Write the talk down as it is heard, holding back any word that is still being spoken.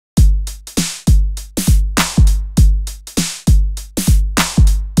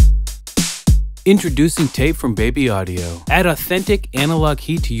Introducing TAIP from Baby Audio. Add authentic analog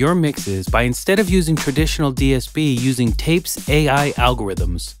heat to your mixes by, instead of using traditional DSP, using TAIP's AI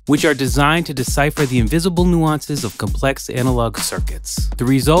algorithms, which are designed to decipher the invisible nuances of complex analog circuits. The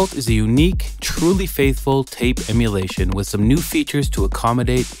result is a unique, truly faithful TAIP emulation with some new features to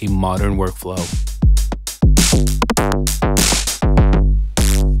accommodate a modern workflow.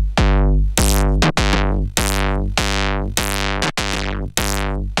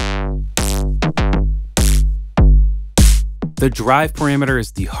 The drive parameter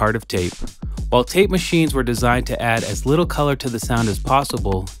is the heart of TAIP. While TAIP machines were designed to add as little color to the sound as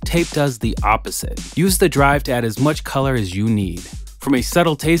possible, TAIP does the opposite. Use the drive to add as much color as you need, from a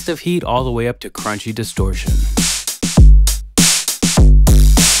subtle taste of heat all the way up to crunchy distortion.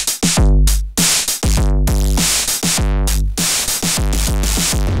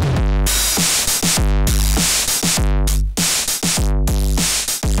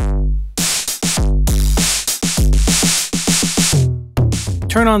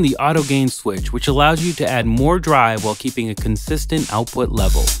 Turn on the auto gain switch, which allows you to add more drive while keeping a consistent output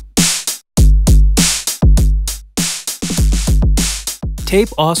level.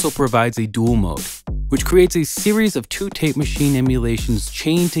 TAIP also provides a dual mode, which creates a series of two TAIP machine emulations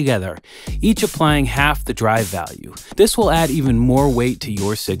chained together, each applying half the drive value. This will add even more weight to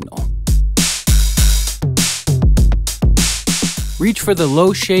your signal. Reach for the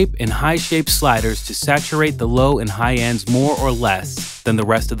low shape and high shape sliders to saturate the low and high ends more or less than the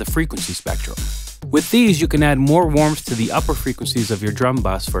rest of the frequency spectrum. With these, you can add more warmth to the upper frequencies of your drum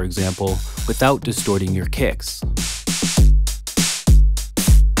bus, for example, without distorting your kicks.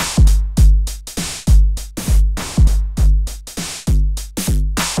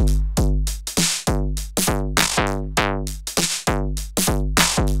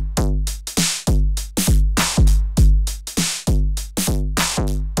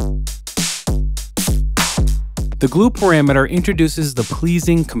 The glue parameter introduces the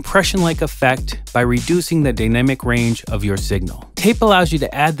pleasing compression-like effect by reducing the dynamic range of your signal. TAIP allows you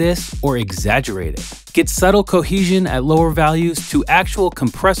to add this or exaggerate it. Get subtle cohesion at lower values to actual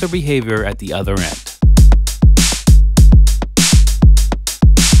compressor behavior at the other end.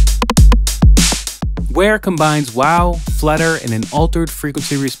 Where combines wow, flutter, and an altered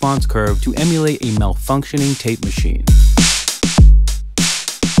frequency response curve to emulate a malfunctioning TAIP machine.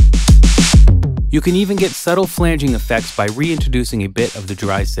 You can even get subtle flanging effects by reintroducing a bit of the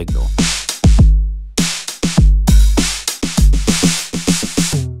dry signal.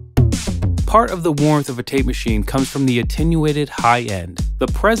 Part of the warmth of a TAIP machine comes from the attenuated high end. The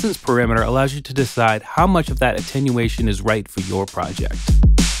presence parameter allows you to decide how much of that attenuation is right for your project.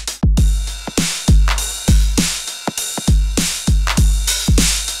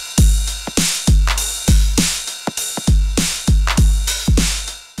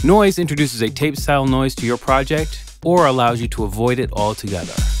 Noise introduces a TAIP-style noise to your project or allows you to avoid it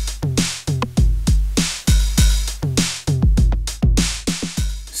altogether.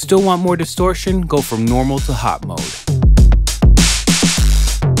 Still want more distortion? Go from normal to hot mode.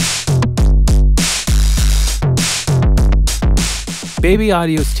 Baby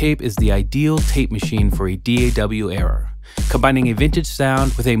Audio's TAIP is the ideal TAIP machine for a DAW era, combining a vintage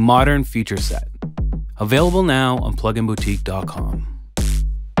sound with a modern feature set. Available now on pluginboutique.com.